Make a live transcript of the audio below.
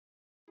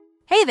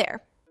Hey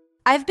there!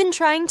 I've been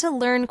trying to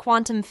learn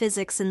quantum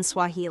physics in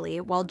Swahili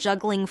while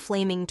juggling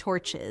flaming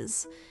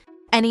torches.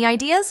 Any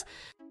ideas?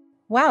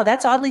 Wow,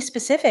 that's oddly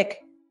specific.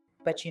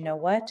 But you know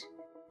what?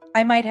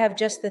 I might have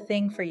just the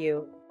thing for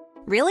you.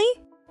 Really?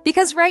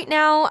 Because right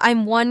now,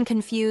 I'm one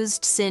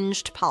confused,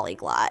 singed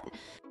polyglot.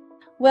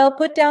 Well,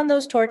 put down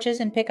those torches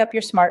and pick up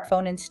your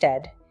smartphone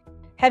instead.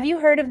 Have you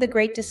heard of the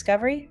Great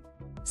Discovery?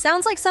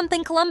 Sounds like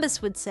something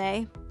Columbus would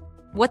say.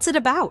 What's it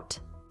about?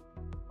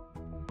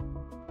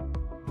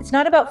 It's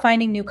not about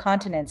finding new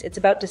continents, it's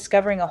about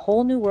discovering a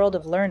whole new world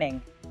of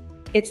learning.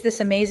 It's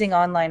this amazing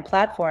online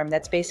platform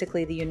that's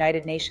basically the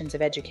United Nations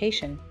of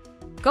education.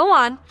 Go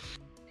on.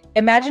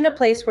 Imagine a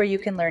place where you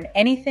can learn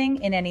anything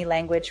in any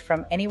language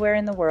from anywhere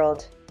in the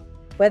world.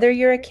 Whether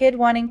you're a kid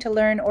wanting to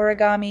learn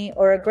origami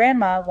or a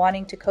grandma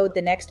wanting to code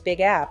the next big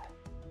app.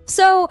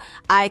 So,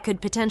 I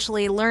could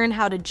potentially learn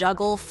how to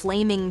juggle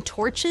flaming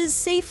torches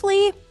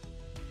safely?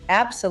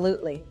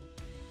 Absolutely.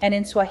 And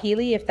in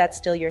Swahili, if that's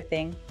still your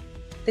thing.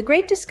 The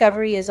Great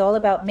Discovery is all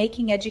about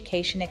making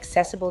education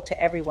accessible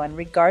to everyone,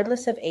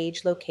 regardless of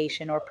age,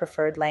 location, or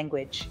preferred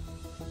language.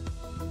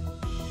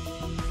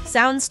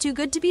 Sounds too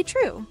good to be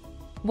true.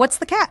 What's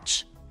the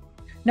catch?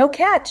 No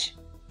catch!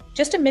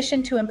 Just a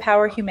mission to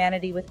empower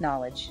humanity with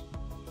knowledge.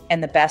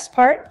 And the best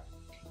part?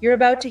 You're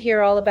about to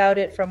hear all about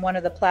it from one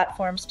of the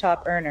platform's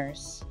top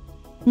earners.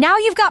 Now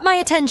you've got my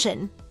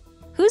attention.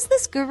 Who's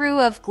this guru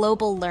of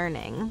global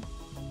learning?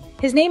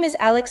 His name is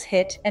Alex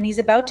Hitt, and he's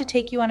about to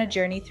take you on a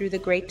journey through the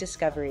Great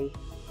Discovery.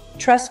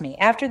 Trust me,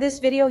 after this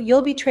video,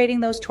 you'll be trading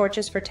those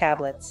torches for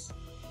tablets.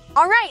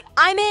 All right,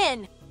 I'm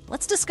in!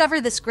 Let's discover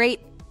this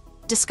great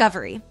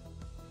discovery.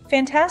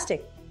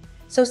 Fantastic!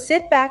 So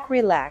sit back,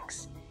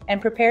 relax,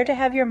 and prepare to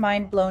have your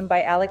mind blown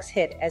by Alex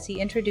Hitt as he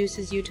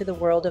introduces you to the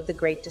world of the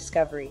Great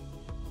Discovery.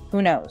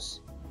 Who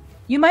knows?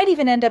 You might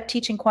even end up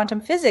teaching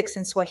quantum physics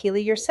in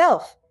Swahili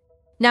yourself.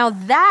 Now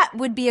that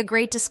would be a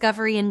great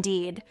discovery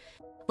indeed.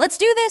 Let's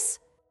do this!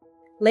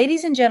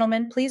 Ladies and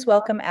gentlemen, please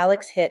welcome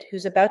Alex Hitt,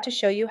 who's about to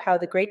show you how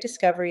the Great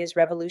Discovery is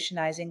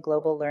revolutionizing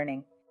global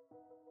learning.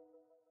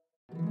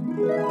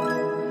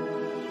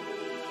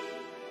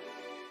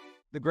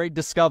 The Great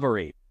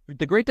Discovery.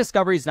 The Great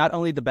Discovery is not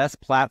only the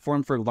best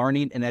platform for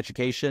learning and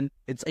education,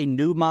 it's a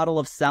new model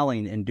of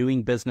selling and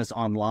doing business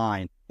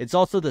online. It's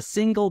also the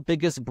single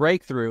biggest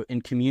breakthrough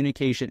in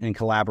communication and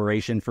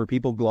collaboration for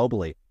people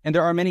globally. And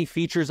there are many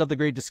features of the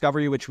Great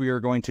Discovery which we are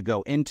going to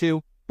go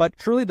into. But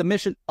truly the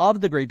mission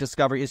of the Great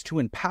Discovery is to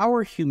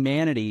empower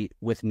humanity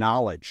with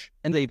knowledge.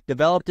 And they've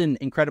developed an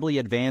incredibly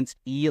advanced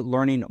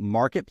e-learning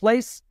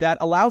marketplace that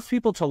allows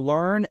people to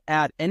learn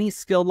at any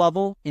skill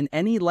level, in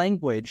any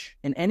language,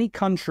 in any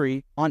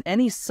country, on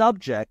any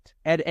subject,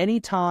 at any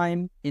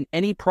time, in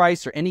any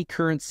price or any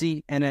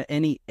currency, and at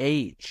any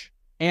age.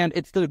 And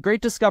it's the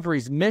Great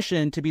Discovery's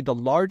mission to be the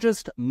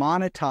largest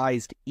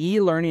monetized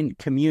e-learning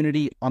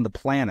community on the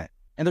planet.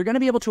 And they're going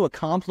to be able to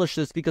accomplish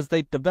this because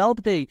they've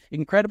developed an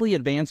incredibly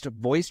advanced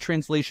voice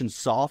translation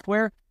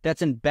software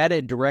that's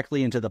embedded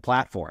directly into the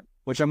platform,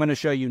 which I'm going to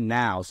show you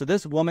now. So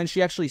this woman,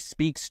 she actually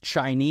speaks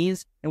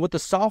Chinese. And what the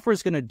software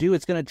is going to do,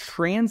 it's going to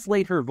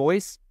translate her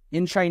voice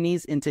in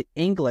Chinese into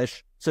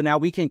English. So now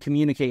we can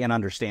communicate and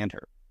understand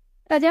her.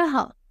 大家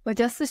好，我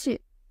叫思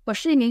绪，我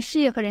是一名事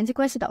业和人际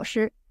关系导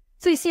师。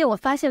最近我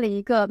发现了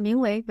一个名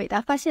为伟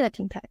达发现的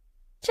平台。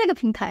这个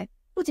平台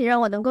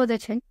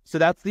So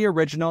that's the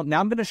original.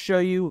 Now I'm going to show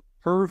you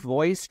her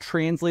voice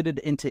translated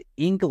into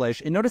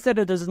English. And notice that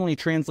it doesn't only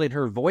translate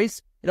her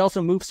voice, it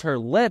also moves her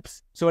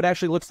lips. So it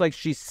actually looks like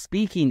she's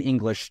speaking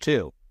English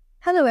too.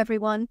 Hello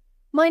everyone,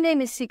 my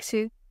name is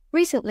Siksu.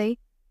 Recently,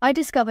 I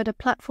discovered a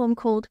platform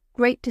called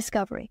Great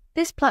Discovery.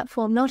 This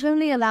platform not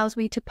only allows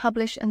me to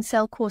publish and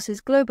sell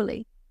courses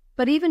globally,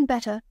 but even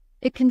better,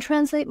 it can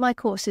translate my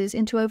courses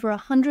into over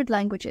 100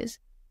 languages.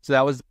 So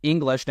that was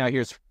English. Now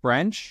here's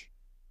French.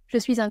 Je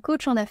suis un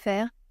coach en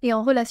affaires et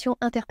en relations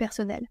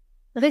interpersonnelles.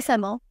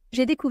 Récemment,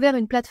 j'ai découvert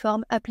une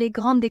plateforme appelée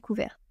Grande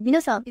Découverte. 皆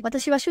さん、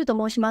私はシュウと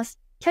申します。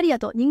キャリア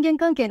と人間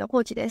関係のコ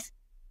ーチです。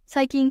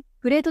最近、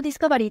グレートディス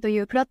カバリーとい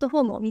うプラットフ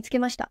ォームを見つけ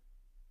ました。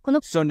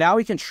So now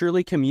we can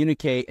truly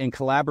communicate and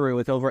collaborate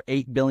with over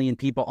 8 billion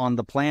people on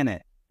the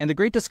planet. And the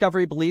Great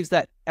Discovery believes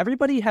that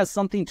everybody has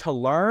something to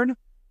learn,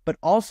 but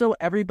also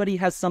everybody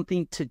has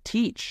something to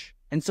teach.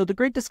 And so the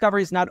Great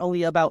Discovery is not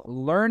only about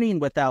learning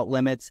without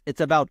limits, it's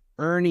about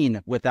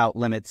earning without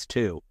limits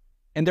too.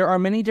 And there are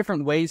many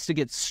different ways to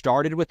get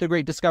started with the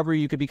Great Discovery.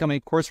 You could become a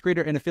course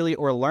creator, an affiliate,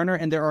 or a learner.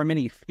 And there are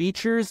many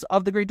features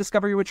of the Great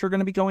Discovery, which we're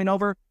going to be going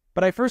over.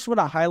 But I first want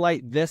to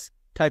highlight this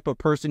type of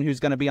person who's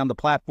going to be on the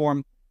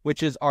platform,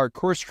 which is our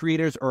course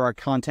creators or our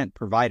content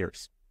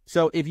providers.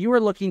 So if you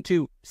are looking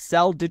to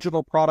sell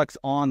digital products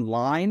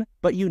online,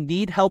 but you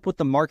need help with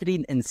the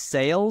marketing and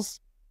sales,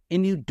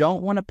 and you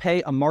don't want to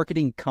pay a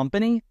marketing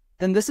company,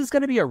 then this is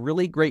going to be a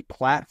really great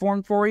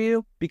platform for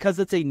you because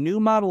it's a new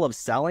model of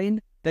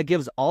selling that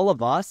gives all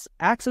of us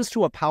access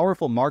to a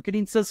powerful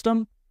marketing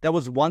system that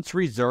was once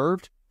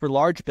reserved for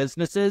large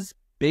businesses,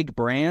 big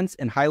brands,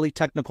 and highly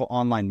technical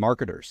online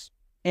marketers.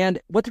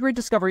 And what the Great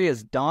Discovery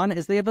has done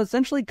is they have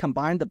essentially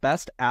combined the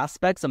best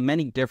aspects of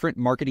many different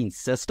marketing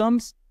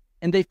systems,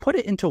 and they've put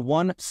it into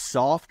one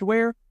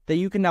software that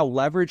you can now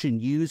leverage and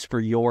use for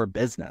your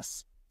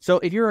business. So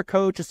if you're a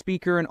coach, a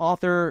speaker, an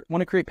author,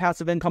 want to create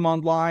passive income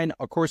online,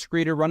 a course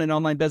creator, run an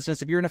online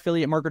business, if you're an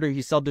affiliate marketer,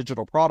 you sell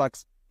digital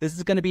products, this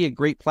is going to be a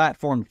great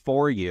platform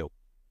for you.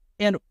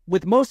 And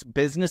with most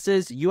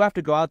businesses, you have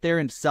to go out there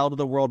and sell to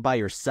the world by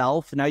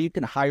yourself. Now you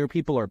can hire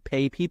people or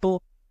pay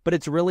people, but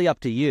it's really up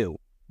to you.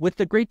 With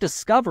the Great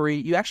Discovery,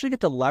 you actually get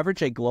to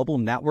leverage a global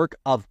network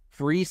of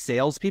free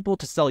salespeople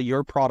to sell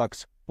your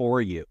products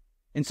for you.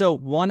 And so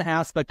one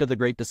aspect of the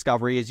Great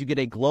Discovery is you get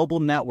a global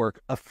network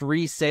of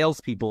free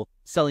salespeople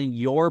selling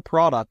your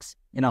products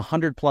in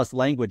 100+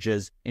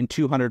 languages in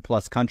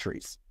 200+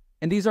 countries.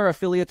 And these are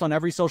affiliates on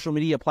every social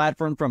media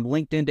platform from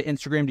LinkedIn to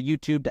Instagram to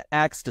YouTube to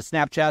X to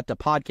Snapchat to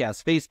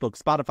podcasts, Facebook,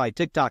 Spotify,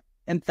 TikTok,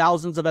 and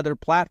thousands of other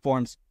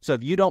platforms. So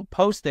if you don't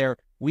post there,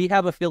 we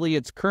have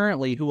affiliates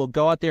currently who will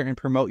go out there and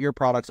promote your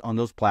products on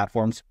those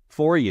platforms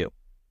for you.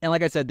 And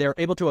like I said, they're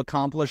able to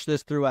accomplish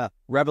this through a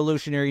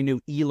revolutionary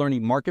new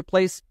e-learning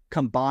marketplace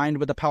combined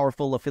with a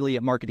powerful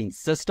affiliate marketing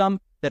system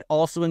that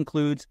also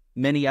includes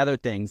many other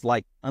things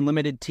like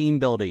unlimited team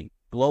building,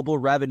 global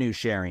revenue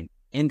sharing,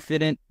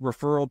 infinite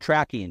referral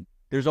tracking.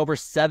 There's over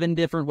 7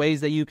 different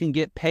ways that you can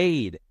get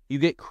paid. You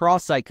get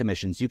cross-site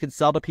commissions. You can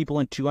sell to people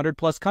in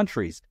 200+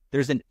 countries.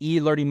 There's an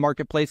e-learning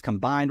marketplace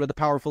combined with a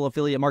powerful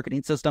affiliate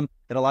marketing system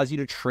that allows you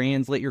to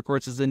translate your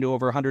courses into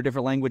over 100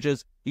 different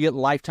languages. You get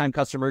lifetime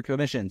customer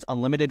commissions,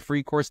 unlimited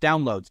free course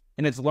downloads,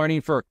 and it's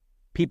learning for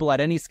people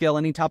at any scale,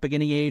 any topic,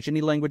 any age,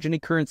 any language, any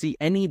currency,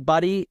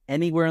 anybody,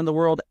 anywhere in the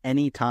world,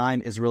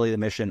 anytime is really the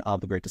mission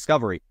of the Great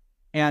Discovery.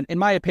 And in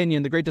my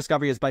opinion, the Great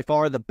Discovery is by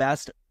far the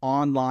best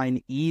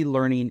online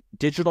e-learning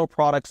digital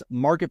products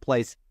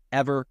marketplace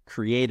ever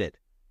created.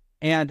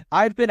 And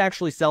I've been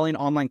actually selling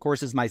online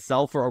courses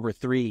myself for over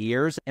 3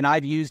 years, and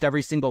I've used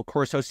every single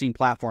course hosting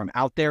platform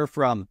out there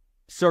from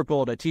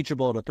Circle to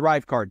Teachable to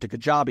Thrivecart to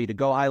Kajabi to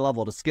Go High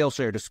Level to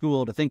Skillshare to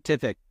School to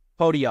Thinkific,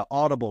 Podia,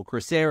 Audible,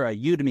 Coursera,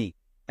 Udemy,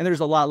 and there's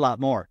a lot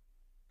more.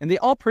 And they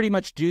all pretty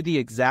much do the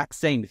exact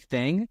same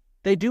thing.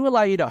 They do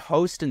allow you to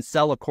host and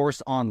sell a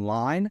course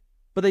online,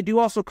 but they do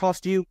also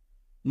cost you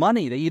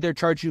money. They either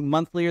charge you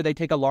monthly or they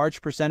take a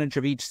large percentage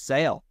of each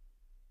sale.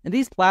 And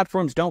these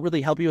platforms don't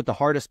really help you with the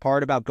hardest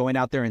part about going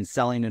out there and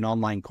selling an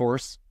online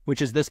course,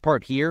 which is this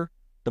part here,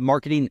 the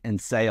marketing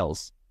and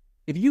sales.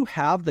 If you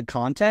have the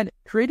content,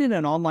 creating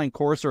an online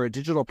course or a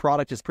digital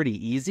product is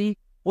pretty easy.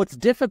 What's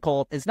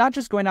difficult is not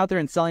just going out there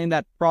and selling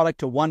that product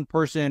to one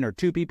person or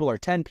 2 people or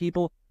 10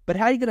 people, but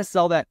how are you going to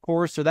sell that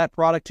course or that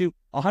product to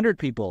 100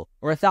 people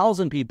or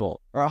 1,000 people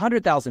or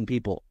 100,000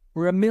 people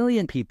or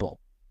 1,000,000 people?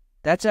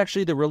 That's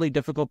actually the really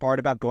difficult part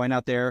about going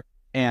out there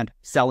and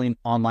selling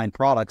online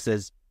products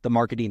is the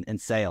marketing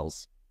and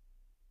sales.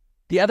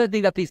 The other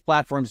thing that these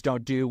platforms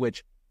don't do,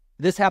 which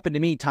this happened to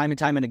me time and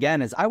time and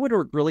again, is I would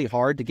work really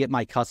hard to get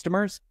my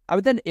customers. I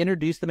would then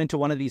introduce them into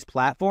one of these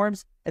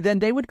platforms, and then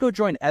they would go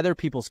join other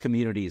people's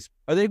communities,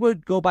 or they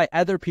would go buy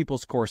other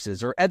people's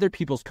courses or other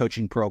people's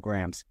coaching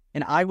programs.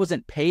 And I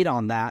wasn't paid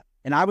on that,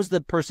 and I was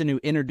the person who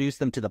introduced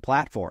them to the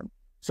platform.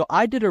 So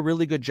I did a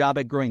really good job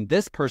at growing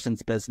this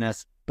person's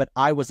business, but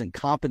I wasn't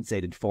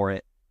compensated for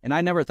it. And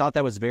I never thought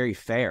that was very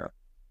fair.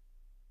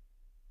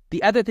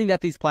 The other thing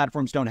that these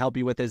platforms don't help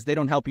you with is they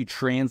don't help you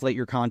translate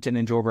your content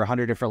into over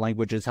 100 different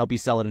languages, help you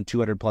sell it in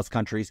 200+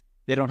 countries.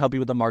 They don't help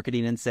you with the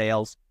marketing and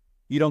sales.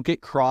 You don't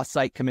get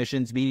cross-site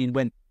commissions, meaning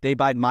when they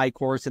buy my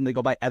course and they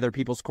go buy other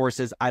people's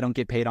courses, I don't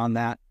get paid on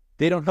that.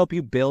 They don't help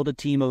you build a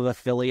team of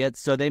affiliates.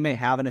 So they may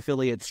have an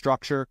affiliate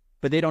structure,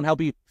 but they don't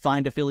help you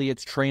find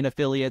affiliates, train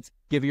affiliates,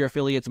 give your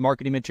affiliates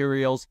marketing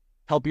materials,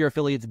 help your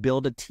affiliates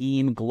build a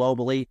team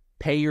globally,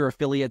 pay your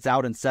affiliates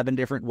out in 7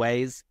 different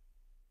ways.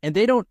 And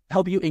they don't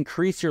help you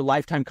increase your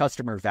lifetime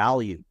customer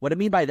value. What I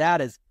mean by that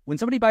is when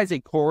somebody buys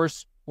a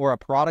course or a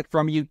product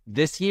from you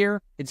this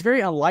year, it's very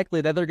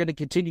unlikely that they're going to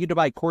continue to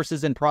buy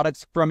courses and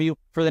products from you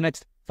for the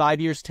next 5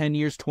 years, 10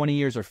 years, 20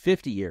 years, or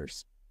 50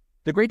 years.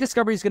 The Great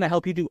Discovery is going to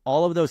help you do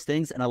all of those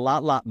things and a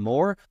lot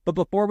more. But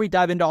before we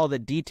dive into all the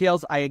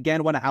details, I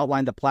again want to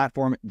outline the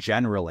platform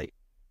generally.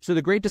 So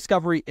the Great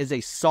Discovery is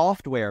a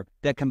software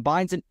that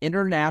combines an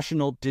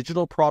international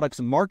digital products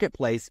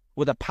marketplace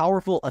with a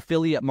powerful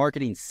affiliate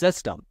marketing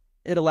system.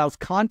 It allows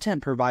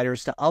content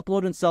providers to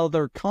upload and sell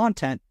their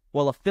content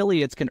while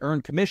affiliates can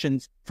earn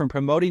commissions from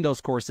promoting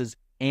those courses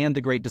and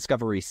the Great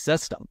Discovery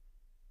system.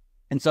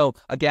 And so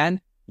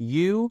again,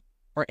 you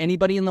or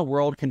anybody in the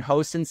world can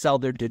host and sell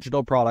their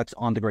digital products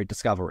on the Great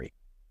Discovery.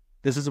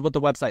 This is what the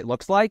website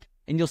looks like,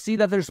 and you'll see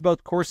that there's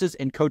both courses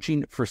and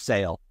coaching for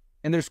sale.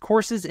 And there's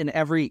courses in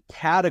every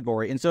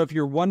category. And so if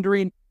you're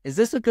wondering, is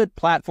this a good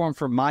platform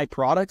for my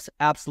products?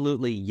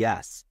 Absolutely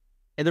yes.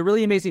 And the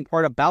really amazing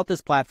part about this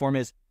platform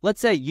is,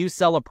 let's say you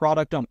sell a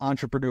product on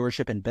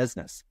entrepreneurship and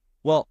business.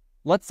 Well,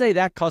 let's say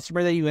that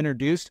customer that you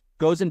introduced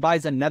goes and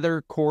buys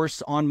another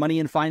course on money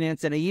and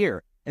finance in a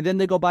year. and then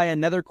they go buy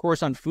another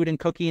course on food and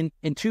cooking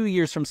in 2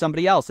 years from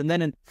somebody else. And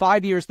then in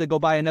 5 years, they go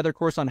buy another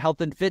course on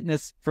health and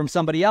fitness from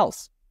somebody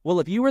else. Well,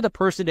 if you were the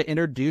person to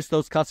introduce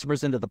those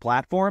customers into the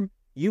platform,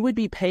 you would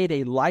be paid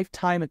a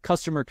lifetime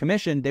customer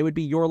commission. They would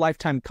be your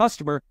lifetime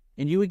customer,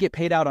 and you would get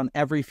paid out on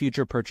every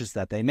future purchase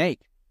that they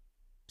make.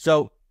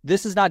 So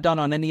this is not done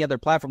on any other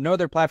platform. No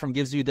other platform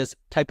gives you this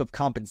type of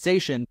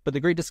compensation, but the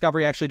Great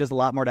Discovery actually does a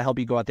lot more to help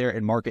you go out there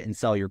and market and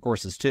sell your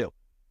courses too.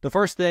 The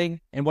first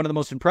thing, and one of the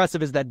most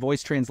impressive, is that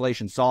voice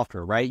translation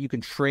software, right? You can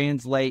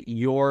translate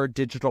your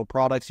digital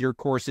products, your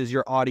courses,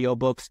 your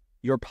audiobooks,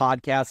 your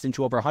podcasts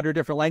into over 100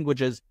 different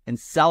languages and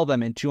sell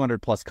them in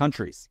 200 plus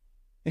countries.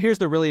 And here's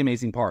the really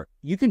amazing part.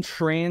 You can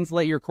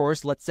translate your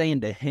course, let's say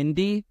into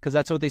Hindi, because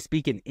that's what they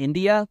speak in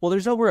India. Well,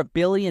 there's over 1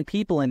 billion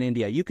people in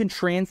India. You can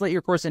translate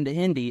your course into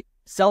Hindi,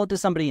 sell it to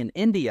somebody in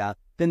India,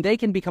 then they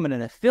can become an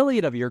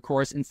affiliate of your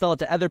course and sell it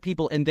to other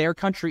people in their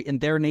country in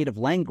their native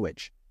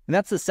language. And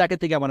that's the second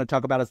thing I want to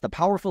talk about, is the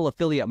powerful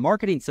affiliate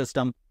marketing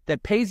system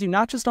that pays you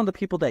not just on the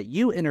people that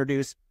you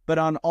introduce, but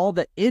on all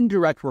the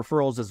indirect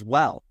referrals as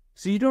well.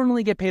 So you don't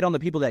only get paid on the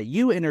people that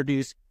you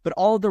introduce, but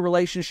all of the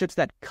relationships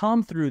that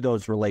come through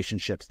those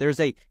relationships. There's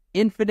a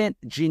infinite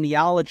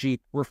genealogy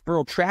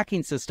referral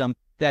tracking system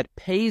that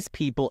pays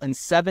people in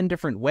 7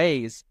 different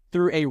ways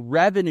through a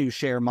revenue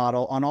share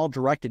model on all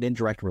direct and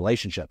indirect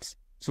relationships.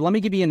 So let me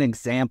give you an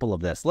example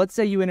of this. Let's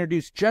say you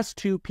introduce just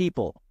 2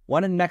 people,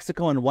 one in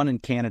Mexico and one in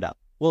Canada.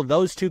 Well,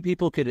 those 2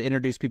 people could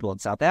introduce people in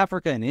South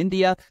Africa and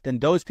India. Then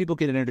those people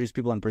could introduce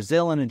people in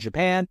Brazil and in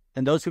Japan.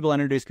 Then those people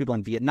introduce people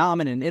in Vietnam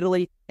and in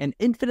Italy. And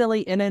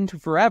infinitely and into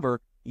forever,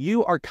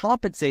 you are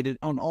compensated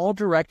on all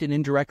direct and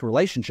indirect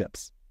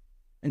relationships.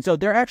 And so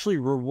they're actually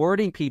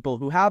rewarding people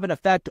who have an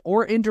effect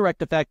or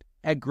indirect effect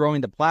at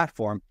growing the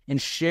platform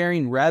and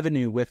sharing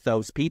revenue with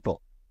those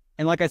people.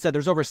 And like I said,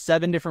 there's over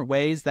 7 different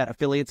ways that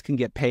affiliates can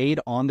get paid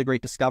on the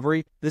Great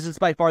Discovery. This is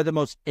by far the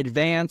most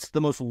advanced,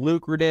 the most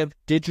lucrative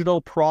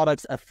digital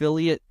products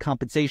affiliate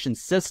compensation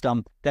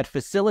system that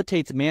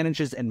facilitates,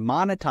 manages, and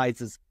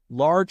monetizes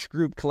large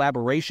group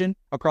collaboration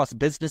across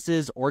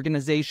businesses,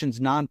 organizations,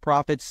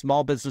 nonprofits,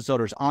 small business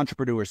owners,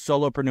 entrepreneurs,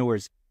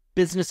 solopreneurs,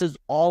 businesses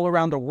all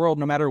around the world,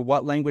 no matter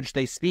what language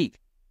they speak,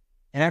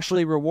 and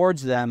actually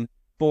rewards them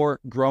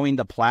for growing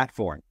the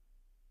platform.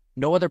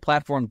 No other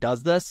platform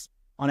does this.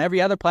 On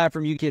every other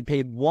platform, you get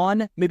paid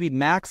 1, maybe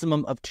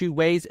maximum of 2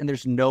 ways, and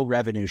there's no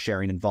revenue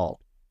sharing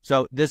involved.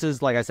 So this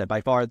is, like I said,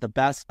 by far the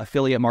best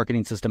affiliate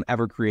marketing system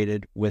ever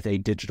created with a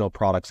digital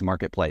products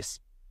marketplace.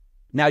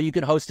 Now, you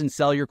can host and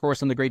sell your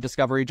course on the Great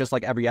Discovery just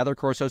like every other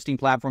course hosting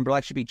platform, but it'll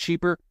actually be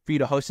cheaper for you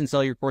to host and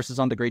sell your courses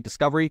on the Great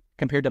Discovery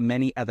compared to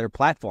many other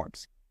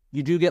platforms.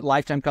 You do get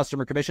lifetime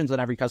customer commissions on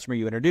every customer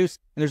you introduce,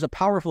 and there's a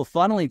powerful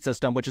funneling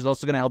system, which is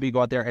also going to help you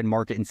go out there and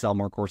market and sell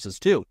more courses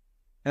too.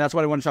 And that's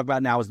what I want to talk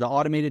about now, is the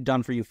automated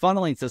done-for-you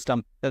funneling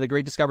system that the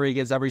Great Discovery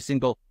gives every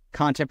single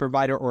content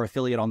provider or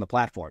affiliate on the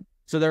platform.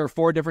 So there are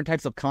 4 different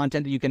types of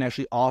content that you can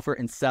actually offer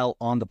and sell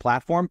on the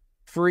platform: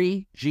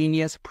 Free,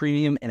 Genius,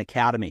 Premium, and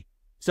Academy.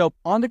 So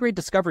on the Great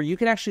Discovery, you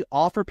can actually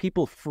offer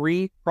people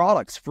free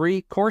products,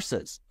 free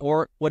courses,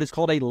 or what is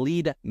called a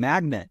lead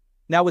magnet.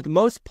 Now, with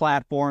most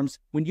platforms,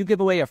 when you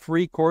give away a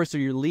free course or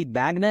your lead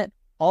magnet,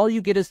 all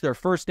you get is their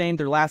first name,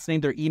 their last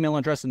name, their email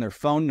address, and their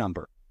phone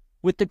number.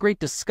 With the Great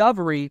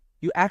Discovery,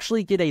 you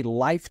actually get a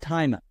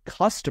lifetime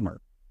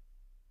customer.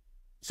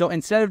 So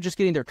instead of just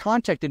getting their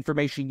contact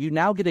information, you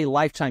now get a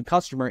lifetime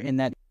customer, and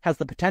that has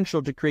the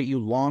potential to create you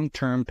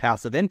long-term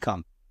passive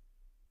income.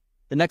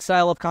 The next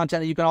style of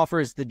content that you can offer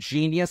is the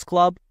Genius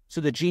Club.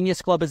 So the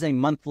Genius Club is a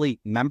monthly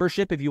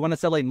membership. If you want to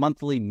sell a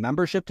monthly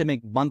membership to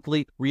make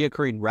monthly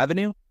reoccurring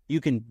revenue, you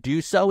can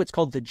do so. It's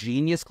called the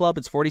Genius Club.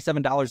 It's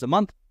 $47 a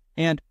month.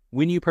 And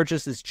when you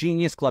purchase this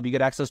Genius Club, you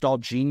get access to all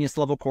Genius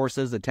level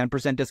courses, a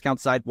 10% discount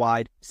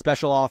site-wide,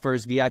 special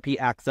offers, VIP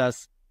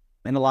access,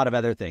 and a lot of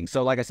other things.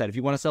 So like I said, if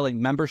you want to sell a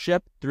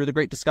membership through the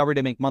Great Discovery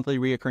to make monthly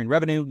reoccurring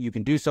revenue, you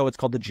can do so. It's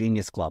called the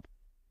Genius Club.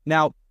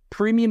 Now,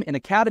 Premium and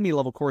Academy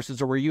level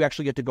courses are where you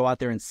actually get to go out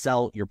there and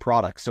sell your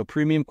products. So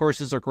premium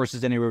courses are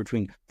courses anywhere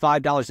between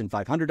 $5 and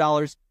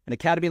 $500, and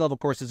Academy level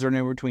courses are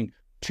anywhere between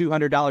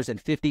 $200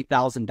 and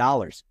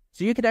 $50,000.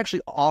 So you could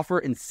actually offer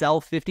and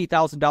sell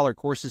 $50,000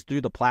 courses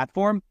through the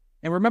platform.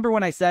 And remember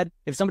when I said,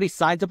 if somebody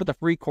signs up with a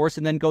free course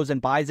and then goes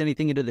and buys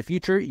anything into the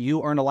future,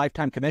 you earn a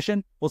lifetime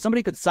commission? Well,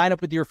 somebody could sign up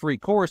with your free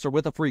course or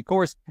with a free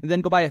course and then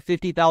go buy a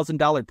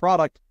 $50,000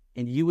 product,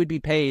 and you would be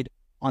paid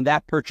on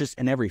that purchase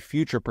and every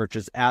future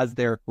purchase as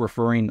their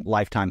referring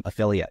lifetime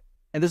affiliate.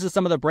 And this is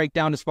some of the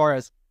breakdown as far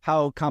as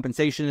how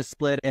compensation is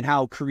split and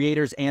how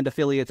creators and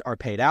affiliates are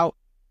paid out.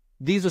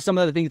 These are some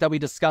of the things that we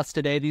discussed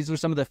today. These are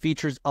some of the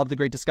features of the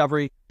Great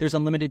Discovery. There's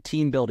unlimited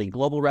team building,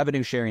 global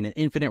revenue sharing, and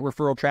infinite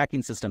referral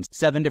tracking systems,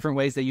 7 different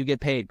ways that you get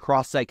paid,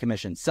 cross-site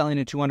commissions, selling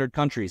in 200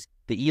 countries,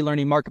 the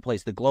e-learning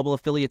marketplace, the global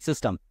affiliate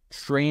system,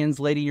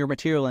 translating your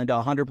material into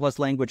 100 plus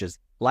languages,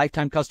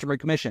 lifetime customer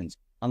commissions,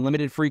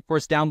 unlimited free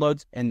course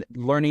downloads, and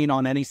learning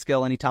on any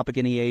skill, any topic,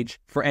 any age,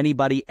 for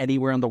anybody,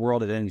 anywhere in the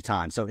world at any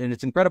time. So, and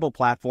it's an incredible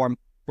platform.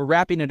 we're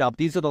wrapping it up.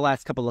 These are the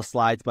last couple of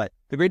slides, but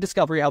the Great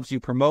Discovery helps you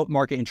promote,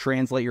 market, and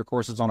translate your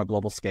courses on a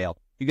global scale.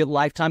 You get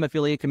lifetime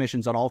affiliate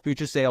commissions on all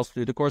future sales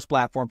through the course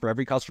platform for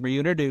every customer you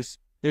introduce.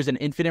 There's an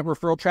infinite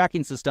referral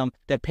tracking system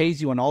that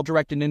pays you on all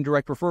direct and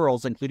indirect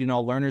referrals, including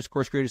all learners,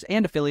 course creators,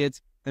 and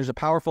affiliates. There's a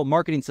powerful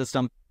marketing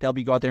system to help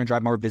you go out there and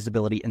drive more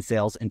visibility and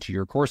sales into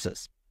your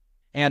courses.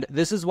 And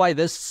this is why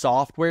this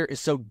software is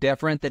so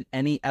different than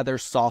any other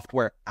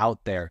software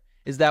out there,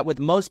 is that with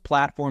most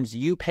platforms,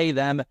 you pay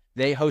them,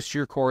 they host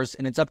your course,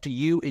 and it's up to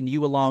you and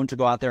you alone to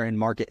go out there and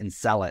market and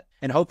sell it.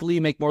 And hopefully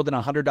you make more than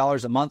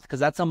 $100 a month, because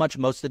that's how much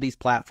most of these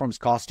platforms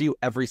cost you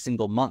every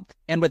single month.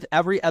 And with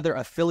every other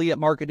affiliate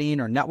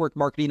marketing or network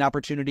marketing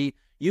opportunity,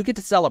 you get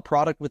to sell a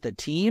product with a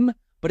team,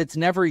 but it's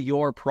never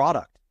your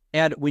product.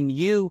 And when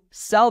you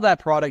sell that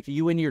product,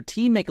 you and your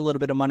team make a little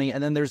bit of money,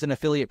 and then there's an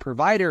affiliate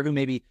provider who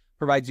maybe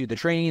provides you the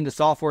training, the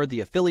software,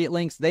 the affiliate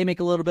links, they make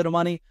a little bit of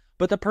money.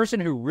 But the person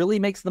who really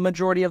makes the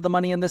majority of the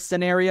money in this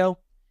scenario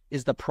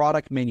is the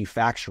product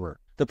manufacturer.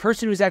 The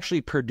person who's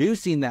actually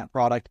producing that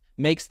product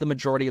makes the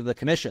majority of the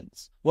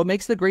commissions. What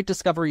makes the Great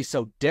Discovery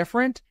so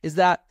different is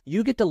that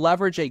you get to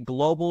leverage a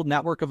global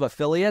network of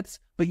affiliates,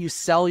 but you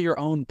sell your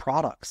own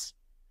products.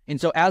 And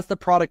so as the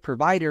product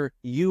provider,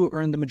 you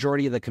earn the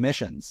majority of the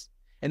commissions.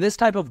 And this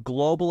type of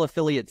global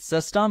affiliate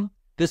system,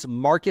 this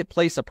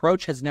marketplace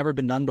approach, has never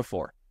been done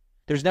before.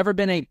 There's never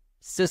been a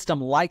system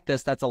like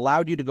this that's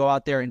allowed you to go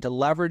out there and to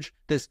leverage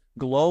this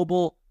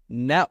global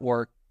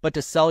network, but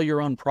to sell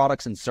your own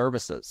products and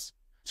services.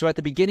 So at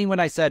the beginning, when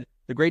I said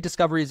the Great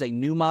Discovery is a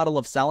new model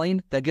of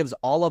selling that gives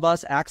all of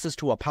us access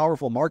to a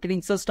powerful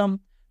marketing system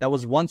that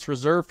was once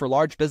reserved for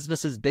large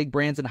businesses, big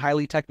brands, and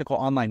highly technical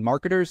online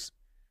marketers,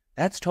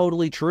 that's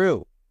totally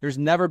true. There's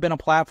never been a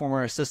platform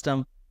or a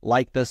system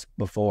like this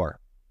before.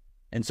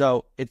 And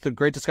so it's the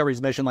Great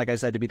Discovery's mission, like I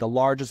said, to be the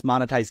largest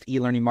monetized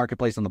e-learning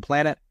marketplace on the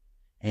planet.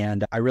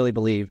 And I really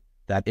believe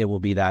that it will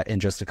be that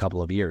in just a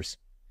couple of years,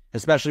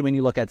 especially when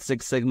you look at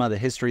Six Sigma, the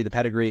history, the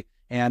pedigree,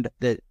 and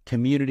the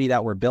community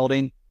that we're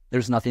building.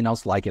 There's nothing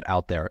else like it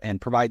out there,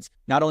 and provides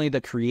not only the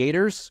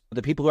creators,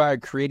 the people who are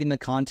creating the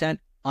content,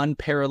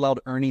 unparalleled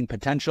earning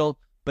potential,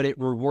 but it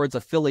rewards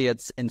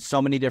affiliates in so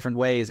many different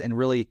ways and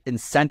really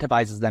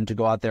incentivizes them to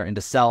go out there and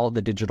to sell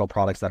the digital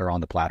products that are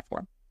on the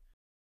platform.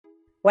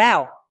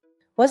 Wow.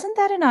 Wasn't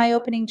that an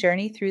eye-opening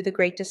journey through the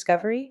Great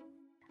Discovery?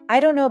 I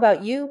don't know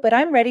about you, but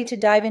I'm ready to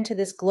dive into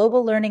this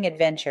global learning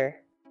adventure.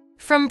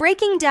 From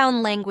breaking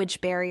down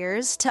language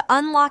barriers to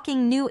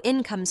unlocking new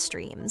income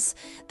streams,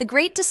 the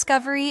Great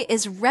Discovery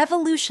is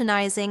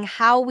revolutionizing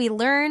how we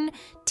learn,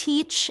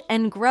 teach,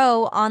 and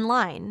grow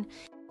online.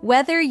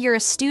 Whether you're a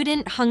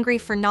student hungry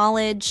for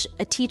knowledge,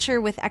 a teacher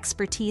with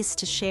expertise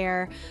to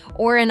share,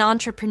 or an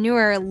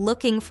entrepreneur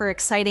looking for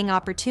exciting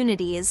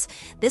opportunities,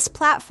 this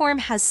platform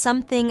has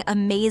something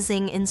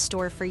amazing in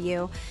store for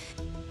you.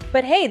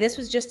 But hey, this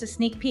was just a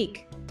sneak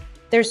peek.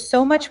 There's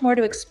so much more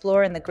to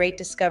explore in the Great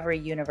Discovery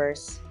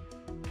universe.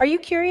 Are you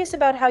curious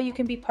about how you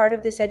can be part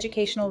of this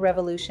educational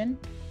revolution?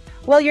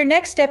 Well, your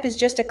next step is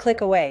just a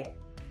click away.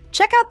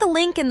 Check out the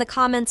link in the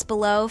comments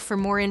below for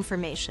more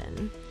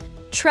information.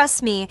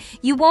 Trust me,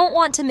 you won't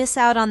want to miss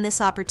out on this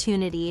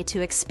opportunity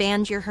to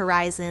expand your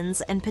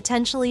horizons and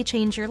potentially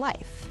change your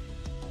life.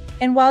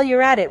 And while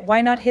you're at it, why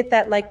not hit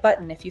that like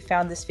button if you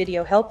found this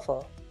video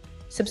helpful?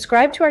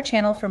 Subscribe to our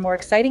channel for more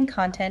exciting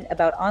content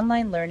about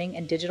online learning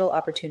and digital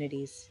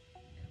opportunities.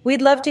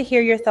 We'd love to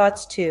hear your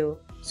thoughts too,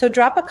 so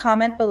drop a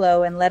comment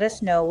below and let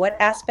us know what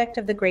aspect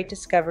of the Great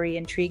Discovery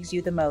intrigues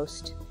you the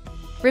most.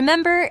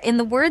 Remember, in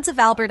the words of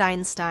Albert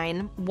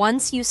Einstein,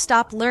 once you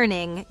stop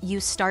learning, you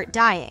start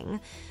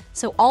dying.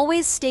 So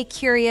always stay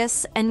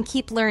curious and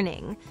keep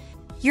learning.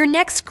 Your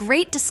next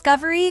great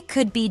discovery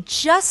could be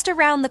just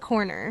around the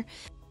corner.